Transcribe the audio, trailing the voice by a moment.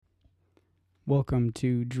Welcome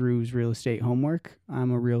to Drew's Real Estate Homework. I'm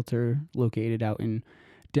a realtor located out in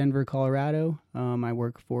Denver, Colorado. I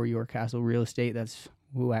work for Your Castle Real Estate. That's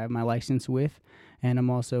who I have my license with. And I'm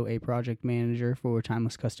also a project manager for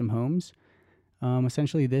Timeless Custom Homes.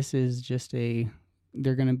 Essentially, this is just this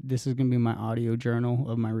is gonna be my audio journal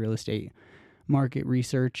of my real estate market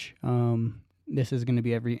research. This is gonna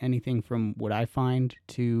be anything from what I find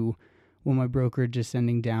to what my brokerage is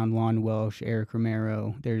sending down. Lon Welsh, Eric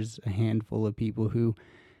Romero. There's a handful of people who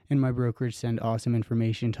in my brokerage send awesome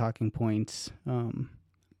information, talking points,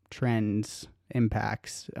 trends,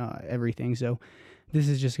 impacts, everything. So this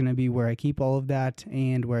is just going to be where I keep all of that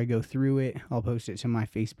and where I go through it. I'll post it to my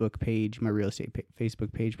Facebook page, my real estate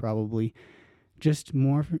Facebook page, probably just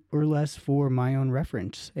more or less for my own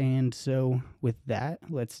reference. And so with that,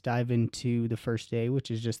 let's dive into the first day,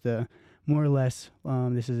 which is just the more or less,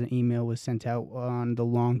 this is an email was sent out on the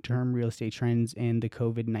long-term real estate trends and the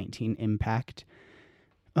COVID-19 impact.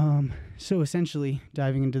 So essentially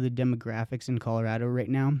diving into the demographics in Colorado right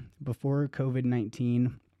now, before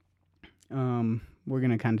COVID-19, we're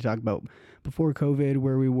going to kind of talk about before COVID,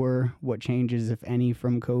 where we were, what changes, if any,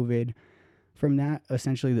 from COVID. From that,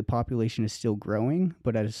 essentially the population is still growing,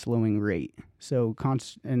 but at a slowing rate. So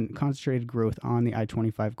concentrated growth on the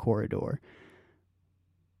I-25 corridor.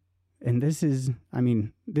 And this is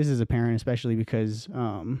apparent, especially because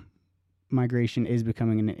migration is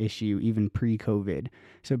becoming an issue even pre-COVID.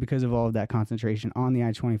 So because of all of that concentration on the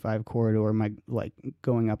I-25 corridor,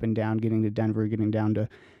 going up and down, getting to Denver, getting down to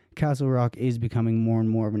Castle Rock is becoming more and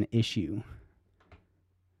more of an issue.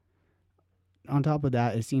 On top of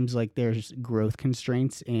that, it seems like there's growth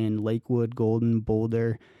constraints in Lakewood, Golden,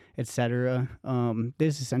 Boulder, etc.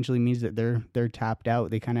 This essentially means that they're tapped out.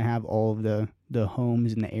 They kind of have all of the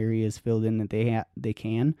homes and the areas filled in that they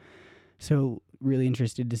can. So really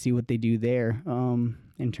interested to see what they do there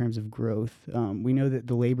in terms of growth. We know that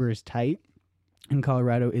the labor is tight and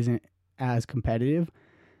Colorado isn't as competitive.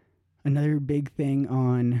 Another big thing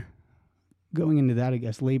on going into that, I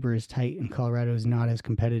guess, labor is tight and Colorado is not as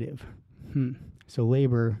competitive. So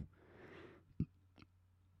labor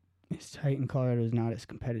is tight and Colorado is not as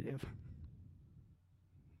competitive.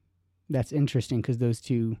 That's interesting because those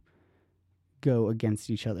two go against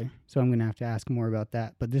each other. So I'm going to have to ask more about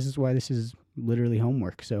that. But this is why this is literally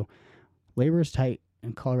homework. So labor is tight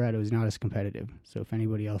and Colorado is not as competitive. So if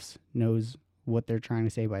anybody else knows what they're trying to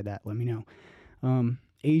say by that, let me know.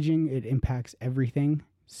 Aging, it impacts everything.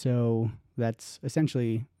 So that's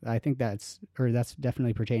essentially, I think that's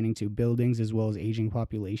definitely pertaining to buildings as well as aging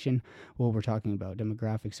population. Well, we're talking about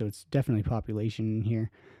demographics, so it's definitely population here.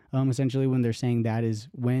 Essentially, when they're saying that is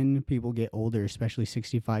when people get older, especially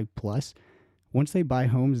 65 plus, once they buy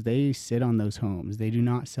homes, they sit on those homes. They do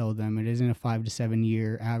not sell them. It isn't a 5 to 7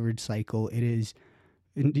 year average cycle. It is,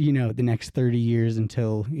 the next 30 years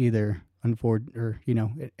until either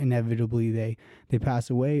inevitably they pass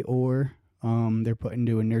away or they're put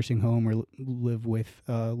into a nursing home or live with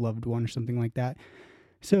a loved one or something like that.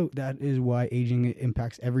 So that is why aging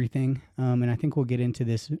impacts everything. And I think we'll get into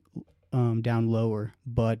this down lower,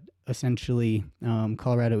 but essentially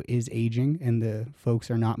Colorado is aging and the folks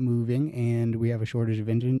are not moving and we have a shortage of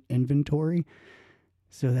inventory.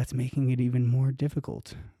 So that's making it even more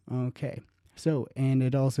difficult. Okay. So, and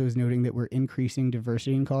it also is noting that we're increasing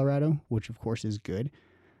diversity in Colorado, which of course is good.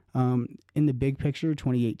 In the big picture,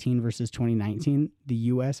 2018 versus 2019, the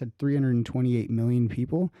U.S. had 328 million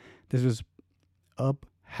people. This was up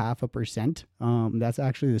 0.5%. That's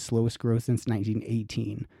actually the slowest growth since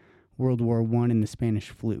 1918, World War I and the Spanish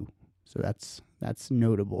flu. So that's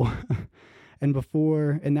notable. and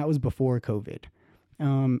that was before COVID.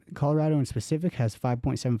 Colorado in specific has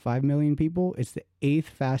 5.75 million people. It's the 8th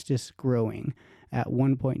fastest growing at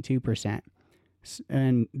 1.2%.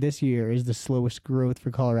 And this year is the slowest growth for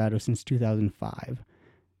Colorado since 2005.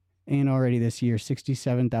 And already this year,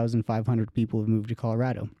 67,500 people have moved to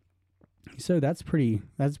Colorado. So that's pretty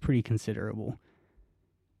considerable.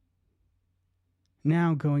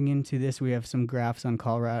 Now going into this, we have some graphs on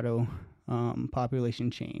Colorado population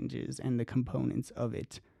changes and the components of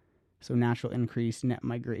it. So natural increase, net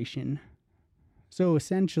migration. So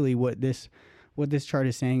essentially what this chart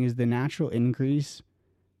is saying is the natural increase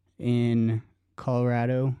in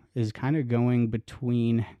Colorado is kind of going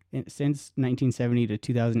between, since 1970 to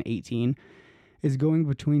 2018, is going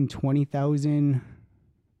between 20,000,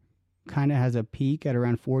 kind of has a peak at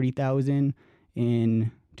around 40,000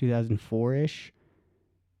 in 2004-ish.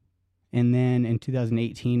 And then in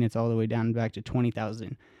 2018, it's all the way down back to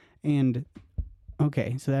 20,000. And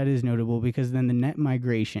okay, so that is notable because then the net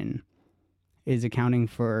migration is accounting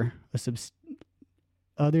for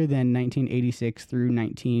other than 1986 through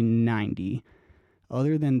 1990,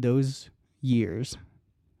 other than those years,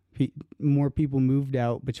 more people moved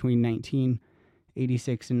out between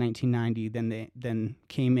 1986 and 1990 than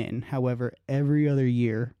came in. However, every other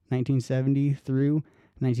year, 1970 through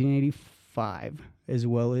 1985, as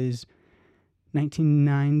well as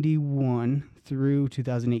 1991 through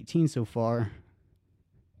 2018 so far,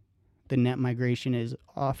 the net migration is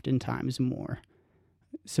oftentimes more,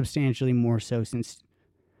 substantially more so since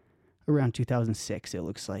around 2006, it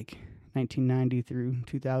looks like. 1990 through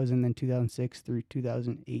 2000, then 2006 through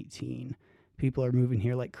 2018. People are moving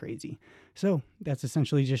here like crazy. So that's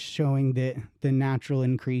essentially just showing that the natural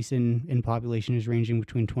increase in population is ranging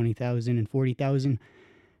between 20,000 and 40,000.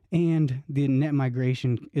 And the net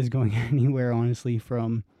migration is going anywhere, honestly,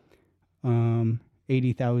 from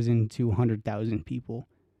 80,000 to 100,000 people.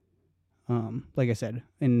 Like I said,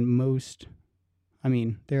 there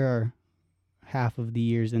are half of the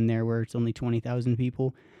years in there where it's only 20,000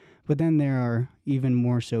 people. But then there are even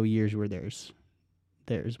more so years where there's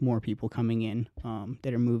more people coming in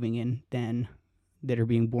that are moving in than that are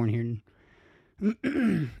being born here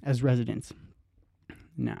as residents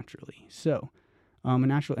naturally. So a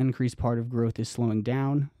natural increase part of growth is slowing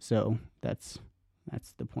down. So that's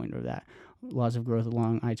the point of that. Laws of growth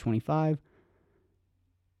along I-25.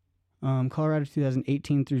 Colorado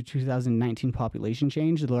 2018 through 2019 population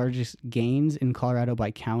change. The largest gains in Colorado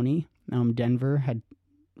by county. Denver had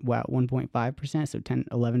 1.5%, so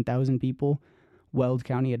 11,000 people. Weld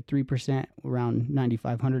County had 3%, around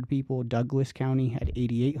 9,500 people. Douglas County had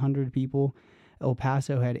 8,800 people. El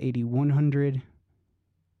Paso had 8,100.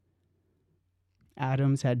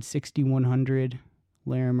 Adams had 6,100.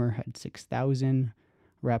 Larimer had 6,000.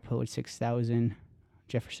 Arapahoe had 6,000.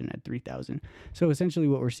 Jefferson had 3,000. So essentially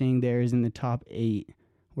what we're seeing there is in the top 8,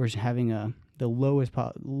 we're having the lowest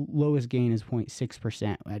gain is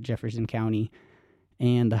 0.6% at Jefferson County,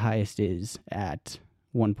 and the highest is at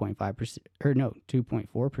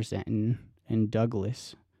 2.4% in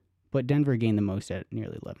Douglas. But Denver gained the most at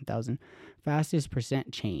nearly 11,000. Fastest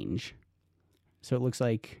percent change. So it looks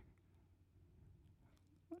like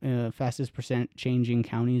fastest percent changing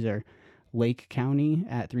counties are Lake County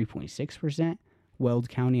at 3.6%, Weld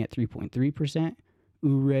County at 3.3%,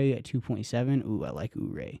 Ouray at 2.7%. Ooh, I like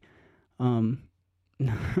Ouray. I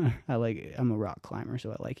like it. I'm a rock climber,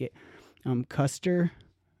 so I like it. Custer,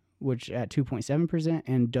 which at 2.7%,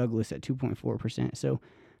 and Douglas at 2.4%. So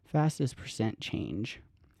fastest percent change.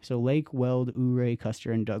 So Lake, Weld, Ouray,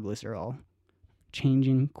 Custer, and Douglas are all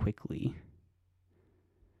changing quickly.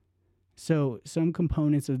 So some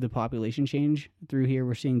components of the population change through here,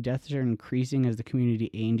 we're seeing deaths are increasing as the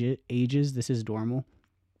community ages. This is normal.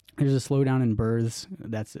 There's a slowdown in births.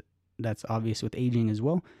 That's obvious with aging as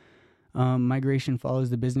well. Migration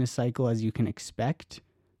follows the business cycle as you can expect.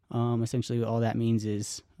 Essentially, all that means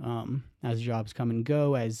is as jobs come and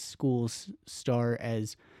go, as schools start,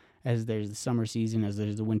 as there's the summer season, as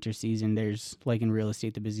there's the winter season. There's, like in real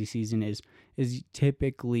estate, the busy season is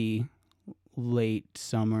typically late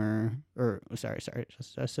summer, or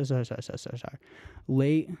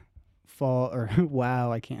late fall, or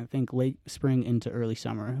wow, I can't think, late spring into early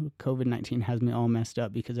summer. COVID-19 has me all messed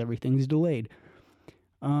up because everything's delayed.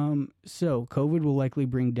 So COVID will likely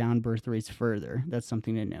bring down birth rates further. That's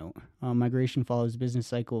something to note. Migration follows business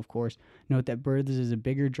cycle, of course. Note that births is a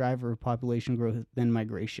bigger driver of population growth than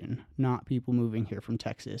migration, not people moving here from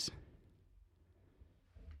Texas.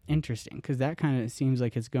 Interesting, because that kind of seems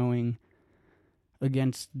like it's going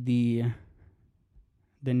against the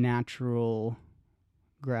natural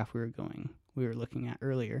graph we were looking at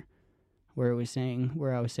earlier, where I was saying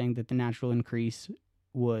that the natural increase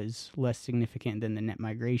was less significant than the net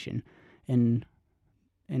migration in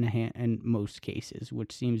most cases,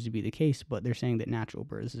 which seems to be the case, but they're saying that natural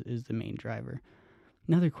births is the main driver.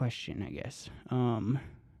 Another question, I guess.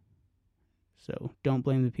 So don't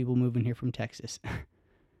blame the people moving here from Texas.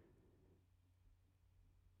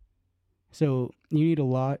 So you need a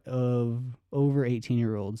lot of over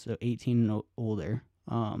 18-year-olds, so 18 and older,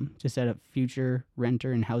 to set up future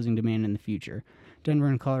renter and housing demand in the future. Denver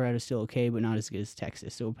and Colorado is still okay, but not as good as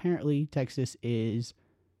Texas. So apparently Texas is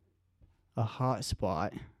a hot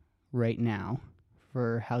spot right now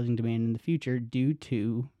for housing demand in the future due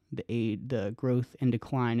to the growth and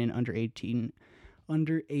decline in underage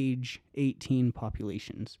 18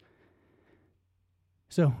 populations.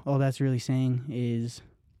 So all that's really saying is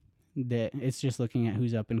that it's just looking at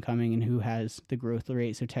who's up and coming and who has the growth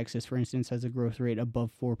rate. So Texas, for instance, has a growth rate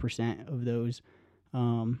above 4% of those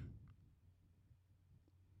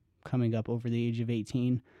coming up over the age of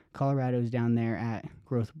 18. Colorado's down there at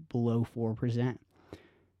growth below 4%.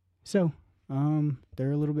 So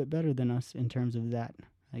they're a little bit better than us in terms of that,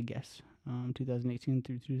 I guess. 2018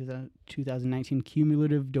 through 2019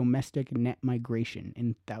 cumulative domestic net migration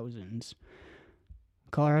in thousands.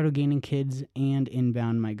 Colorado gaining kids and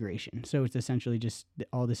inbound migration. So it's essentially just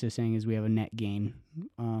all this is saying is we have a net gain,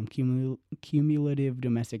 cumulative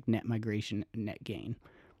domestic net migration, net gain.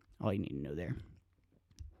 All you need to know there.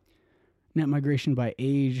 Net migration by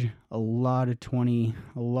age, a lot of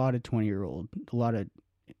 20-year-old, a lot of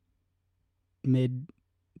mid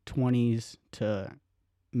 20s to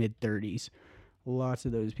mid 30s. Lots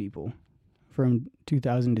of those people. From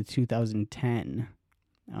 2000 to 2010,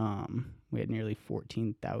 we had nearly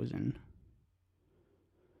 14,000.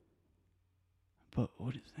 But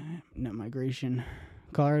what is that? Net migration.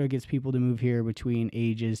 Colorado gets people to move here between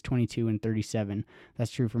ages 22 and 37.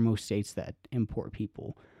 That's true for most states that import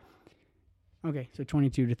people. Okay, so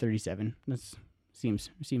 22 to 37. That seems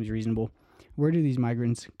reasonable. Where do these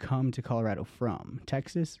migrants come to Colorado from?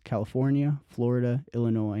 Texas, California, Florida,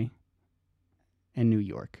 Illinois, and New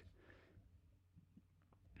York.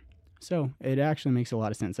 So it actually makes a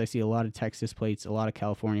lot of sense. I see a lot of Texas plates, a lot of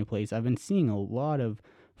California plates. I've been seeing a lot of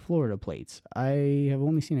Florida plates. I have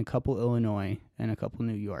only seen a couple Illinois and a couple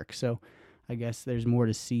New York. So I guess there's more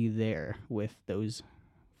to see there with those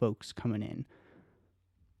folks coming in.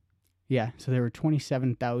 Yeah, so there were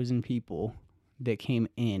 27,000 people that came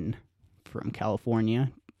in from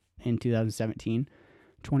California in 2017,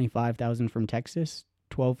 25,000 from Texas,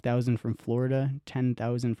 12,000 from Florida,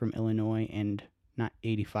 10,000 from Illinois, and not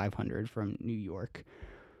 8,500 from New York.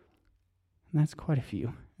 And that's quite a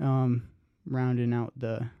few. Rounding out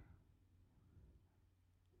the...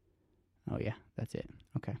 Oh yeah, that's it.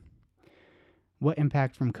 Okay. What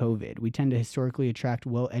impact from COVID? We tend to historically attract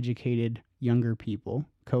well-educated younger people.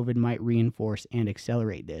 COVID might reinforce and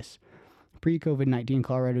accelerate this. Pre-COVID-19,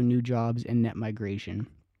 Colorado new jobs and net migration.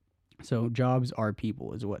 So jobs are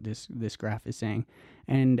people is what this graph is saying.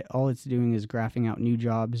 And all it's doing is graphing out new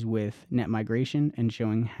jobs with net migration and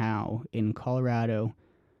showing how in Colorado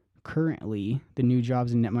currently the new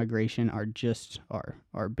jobs and net migration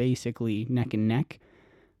are basically neck and neck.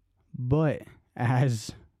 But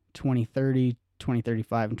as 2030,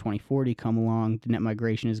 2035, and 2040 come along, the net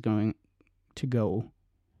migration is going to go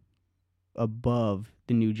above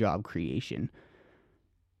the new job creation.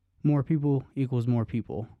 More people equals more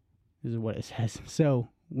people is what it says. So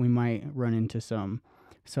we might run into some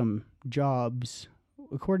jobs.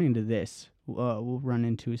 According to this, we'll run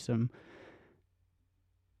into some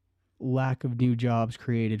lack of new jobs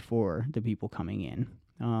created for the people coming in.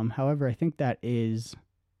 However, I think that is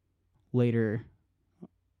later,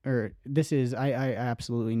 or this is, I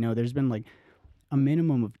absolutely know there's been like a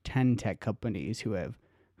minimum of 10 tech companies who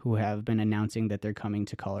have been announcing that they're coming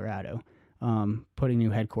to Colorado, putting new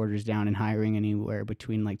headquarters down and hiring anywhere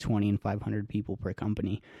between like 20 and 500 people per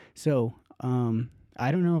company. So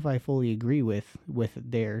I don't know if I fully agree with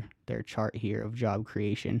their chart here of job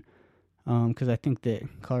creation, because I think that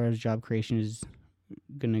Colorado's job creation is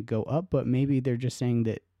going to go up, but maybe they're just saying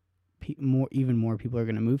that even more people are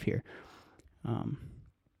going to move here.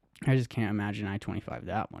 I just can't imagine I-25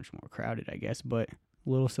 that much more crowded, I guess, but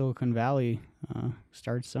Little Silicon Valley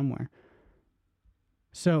starts somewhere.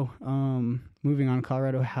 So, moving on,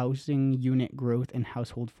 Colorado housing unit growth and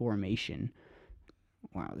household formation.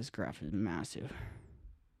 Wow, this graph is massive.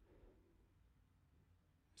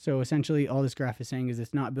 So essentially all this graph is saying is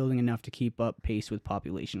it's not building enough to keep up pace with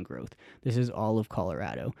population growth. This is all of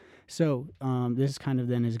Colorado. So this kind of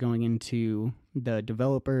then is going into the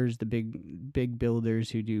developers, the big builders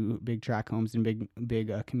who do big tract homes and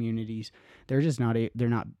big communities. They're just not they're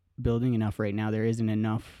not building enough right now. There isn't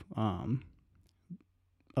enough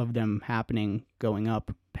of them happening, going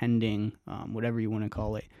up, pending, whatever you want to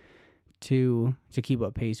call it, to keep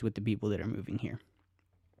up pace with the people that are moving here.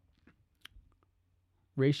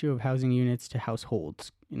 Ratio of housing units to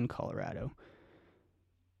households in Colorado.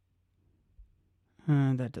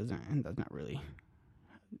 That's not really.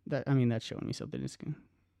 That's showing me something. It's good.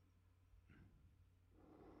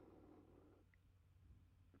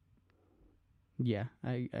 Yeah,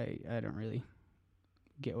 I don't really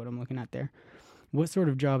get what I'm looking at there. What sort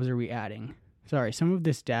of jobs are we adding? Sorry, some of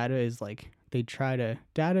this data is like data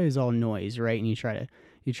is all noise, right? And you try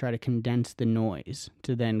to condense the noise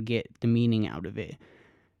to then get the meaning out of it.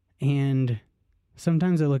 And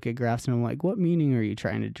sometimes I look at graphs and I'm like, what meaning are you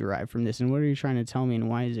trying to derive from this? And what are you trying to tell me? And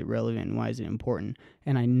why is it relevant? And why is it important?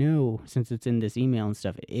 And I know since it's in this email and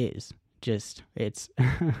stuff, it is.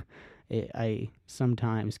 I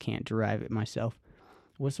sometimes can't derive it myself.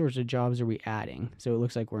 What sorts of jobs are we adding? So it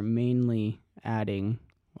looks like we're mainly adding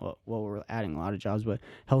we're adding a lot of jobs, but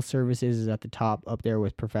health services is at the top, up there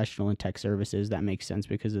with professional and tech services. That makes sense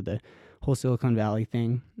because of the whole Silicon Valley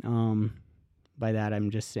thing. By that, I'm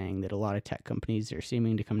just saying that a lot of tech companies are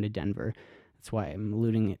seeming to come to Denver. That's why I'm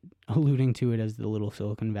alluding to it as the little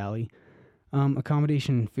Silicon Valley.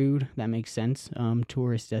 Accommodation and food, that makes sense.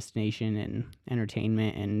 Tourist destination and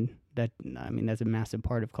entertainment, and that's a massive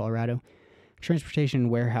part of Colorado. Transportation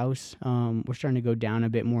and warehouse, we're starting to go down a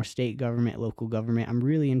bit more. State government, local government. I'm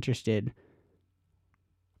really interested.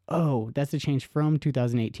 Oh, that's a change from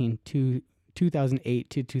 2008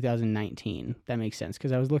 to 2019. That makes sense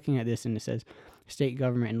because I was looking at this and it says state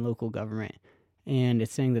government and local government, and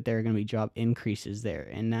it's saying that there are going to be job increases there,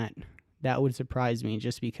 and that would surprise me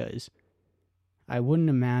just because I wouldn't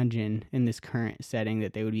imagine in this current setting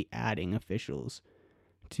that they would be adding officials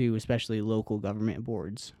to especially local government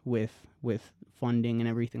boards with funding and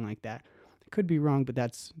everything like that. Could be wrong, but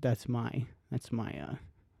that's my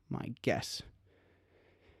guess.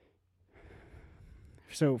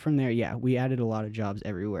 So from there, yeah, we added a lot of jobs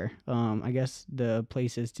everywhere. I guess the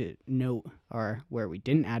places to note are where we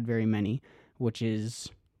didn't add very many, which is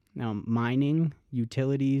mining,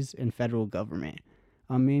 utilities, and federal government.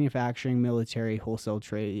 Manufacturing, military, wholesale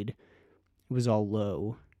trade was all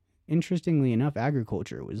low. Interestingly enough,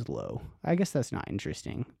 agriculture was low. I guess that's not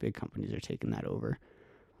interesting. Big companies are taking that over.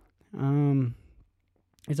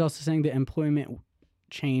 It's also saying that employment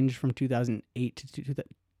changed from 2008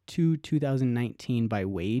 to 2019 by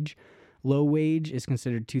wage. Low wage is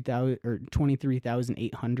considered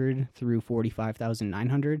 23,800 through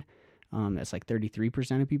 45,900. That's like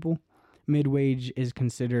 33% of people. Mid wage is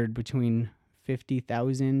considered between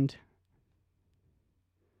 50,000.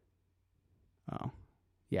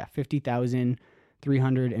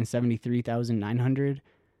 50,300 and 73,900,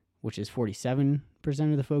 which is 47%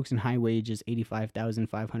 of the folks, and high wage is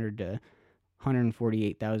 85,500 to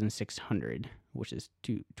 148,600, which is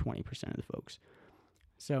 20% of the folks.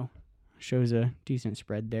 So, shows a decent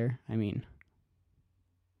spread there. I mean,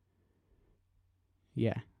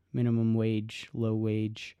 yeah, minimum wage, low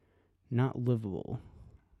wage, not livable.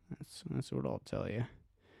 That's what I'll tell you.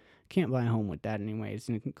 Can't buy a home with that anyway. It's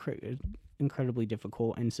incredibly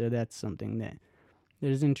difficult, and so that's something that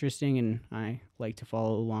is interesting, and I like to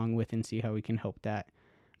follow along with and see how we can help that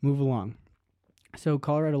move along. So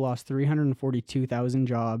Colorado lost 342,000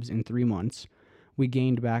 jobs in 3 months. We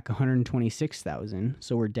gained back 126,000,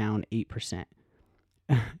 so we're down 8%.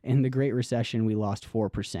 In the Great Recession, we lost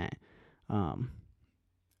 4%.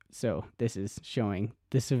 So this is showing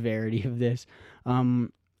the severity of this.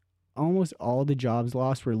 Almost all the jobs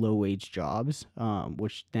lost were low-wage jobs,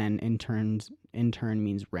 which then in turn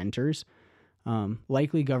means renters.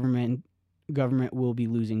 Likely government will be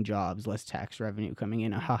losing jobs, less tax revenue coming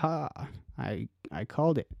in. I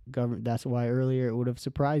called it. That's why earlier it would have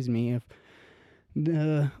surprised me if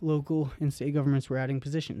the local and state governments were adding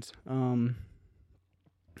positions.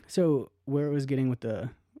 So where it was getting with the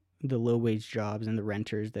low-wage jobs and the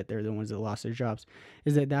renters, that they're the ones that lost their jobs,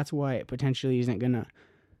 is that's why it potentially isn't going to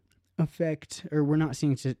affect, or we're not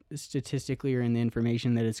seeing statistically or in the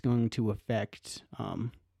information that it's going to affect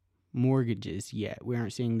mortgages yet. We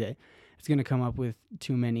aren't seeing that it's going to come up with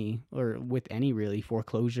too many, or with any really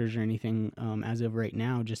foreclosures or anything as of right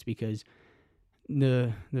now, just because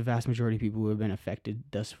the vast majority of people who have been affected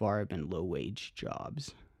thus far have been low-wage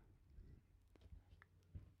jobs.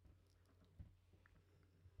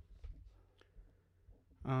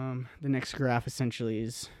 The next graph essentially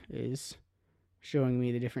is showing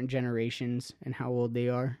me the different generations and how old they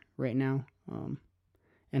are right now,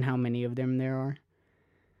 and how many of them there are.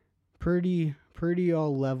 Pretty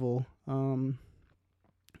all level.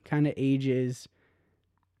 Kind of ages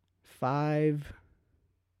 5.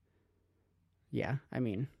 Yeah, I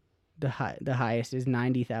mean, the highest is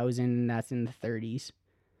 90,000, and that's in the 30s.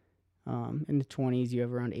 In the 20s, you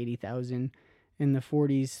have around 80,000. In the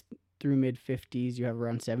 40s through mid 50s, you have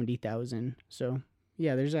around 70,000. So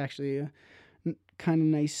yeah, there's actually a kind of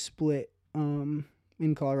nice split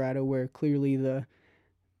in Colorado, where clearly the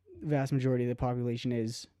vast majority of the population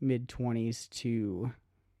is mid 20s to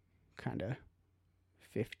kind of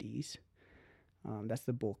 50s. That's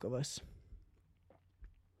the bulk of us.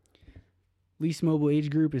 Least mobile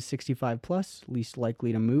age group is 65 plus, least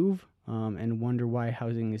likely to move, and wonder why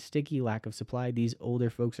housing is sticky, lack of supply. These older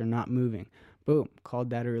folks are not moving. Boom,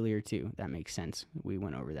 called that earlier too. That makes sense. We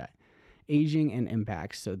went over that. Aging and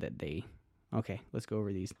impacts, so that let's go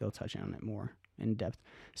over these. They'll touch on it more in depth.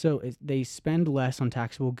 So they spend less on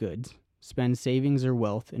taxable goods, spend savings or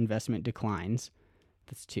wealth, investment declines.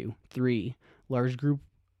 That's 2. 3, large group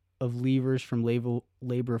of leavers from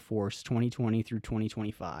labor force 2020 through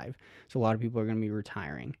 2025. So a lot of people are going to be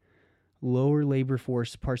retiring. Lower labor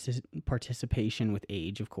force participation with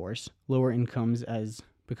age, of course. Lower incomes as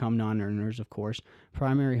become non-earners, of course.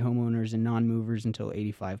 Primary homeowners and non-movers until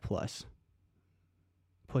 85 plus.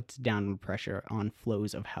 Puts downward pressure on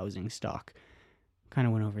flows of housing stock. Kind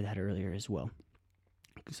of went over that earlier as well.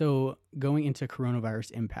 So going into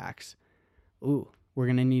coronavirus impacts. We're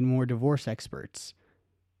going to need more divorce experts.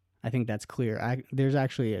 I think that's clear. There's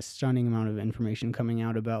actually a stunning amount of information coming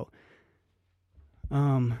out about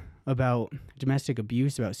domestic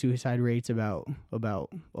abuse, about suicide rates, about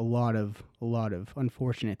a lot of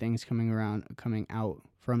unfortunate things coming out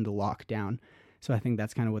from the lockdown. So I think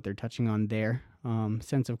that's kind of what they're touching on there.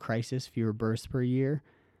 Sense of crisis, fewer births per year.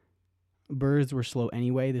 Births were slow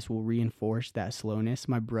anyway. This will reinforce that slowness.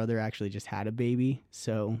 My brother actually just had a baby,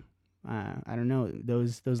 so I don't know.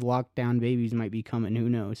 Those lockdown babies might be coming. Who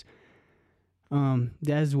knows?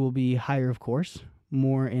 Des will be higher, of course.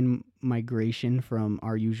 More in migration from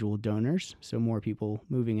our usual donors. So more people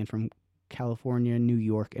moving in from California, New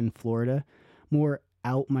York, and Florida. More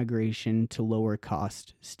out migration to lower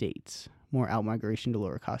cost states.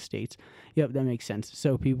 Yep, that makes sense.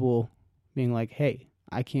 So people being like, hey,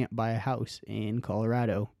 I can't buy a house in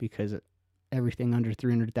Colorado because everything under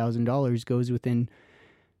 $300,000 goes within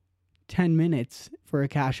 10 minutes for a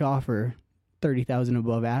cash offer, $30,000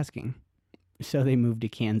 above asking. So they moved to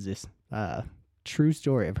Kansas. True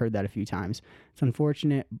story. I've heard that a few times. It's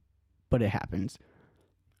unfortunate, but it happens.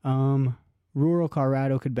 Rural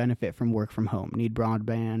Colorado could benefit from work from home, need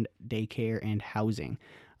broadband, daycare, and housing.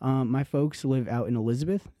 My folks live out in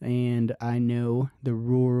Elizabeth, and I know the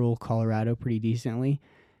rural Colorado pretty decently.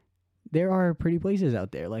 There are pretty places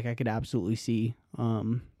out there. Like I could absolutely see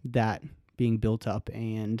that being built up,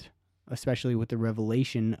 and especially with the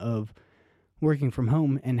revelation of working from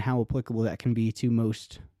home and how applicable that can be to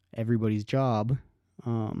most everybody's job,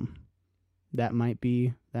 that might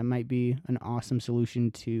be an awesome solution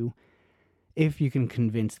to, if you can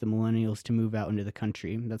convince the millennials to move out into the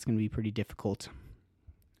country. That's going to be pretty difficult.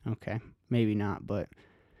 Okay, maybe not, but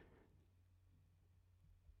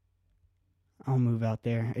I'll move out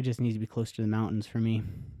there. It just needs to be close to the mountains for me.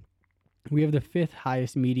 We have the 5th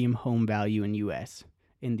highest medium home value in the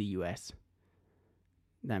U.S.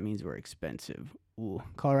 That means we're expensive. Ooh.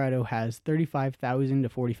 Colorado has 35,000 to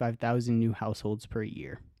 45,000 new households per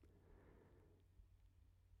year.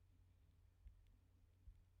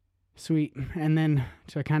 Sweet. And then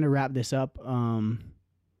to kind of wrap this up,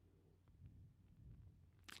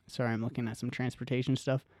 sorry, I'm looking at some transportation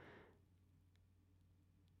stuff.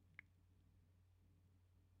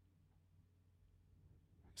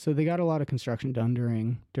 So they got a lot of construction done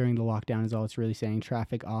during the lockdown is all it's really saying.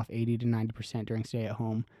 Traffic off 80 to 90% during stay at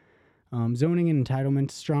home. Zoning and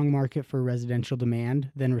entitlements, strong market for residential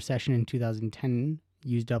demand. Then recession in 2010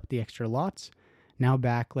 used up the extra lots. Now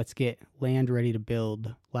back, let's get land ready to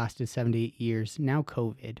build. Lasted 7 to 8 years. Now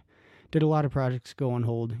COVID. Did a lot of projects go on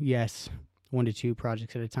hold? Yes, 1 to 2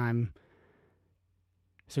 projects at a time.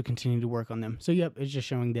 So continue to work on them. So yep, it's just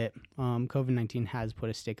showing that COVID-19 has put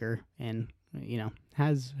a sticker and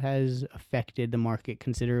has affected the market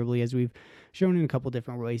considerably, as we've shown in a couple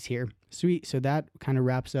different ways here. Sweet. So that kind of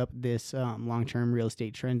wraps up this long-term real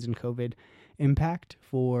estate trends and COVID impact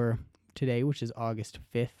for today, which is August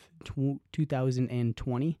 5th,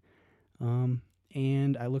 2020.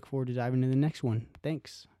 And I look forward to diving into the next one.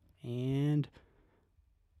 Thanks. And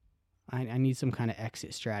I need some kind of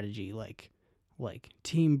exit strategy, like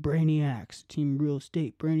Team Brainiacs, Team Real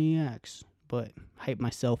Estate Brainiacs, but hype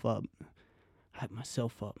myself up.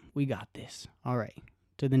 We got this. All right.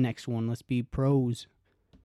 To the next one. Let's be pros.